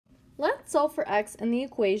Let's solve for x in the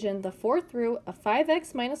equation the fourth root of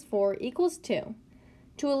 5x minus 4 equals 2.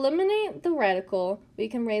 To eliminate the radical, we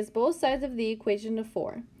can raise both sides of the equation to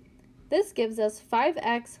 4. This gives us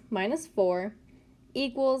 5x minus 4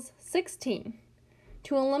 equals 16.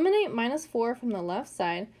 To eliminate minus 4 from the left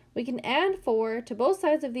side, we can add 4 to both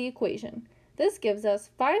sides of the equation. This gives us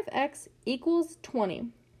 5x equals 20.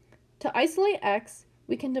 To isolate x,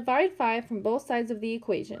 we can divide 5 from both sides of the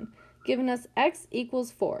equation, giving us x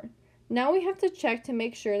equals 4. Now we have to check to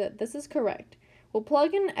make sure that this is correct. We'll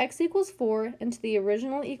plug in x equals 4 into the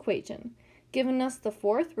original equation, giving us the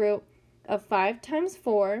fourth root of 5 times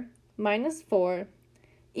 4 minus 4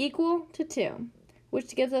 equal to 2,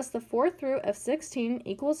 which gives us the fourth root of 16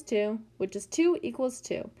 equals 2, which is 2 equals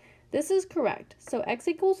 2. This is correct, so x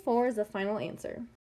equals 4 is the final answer.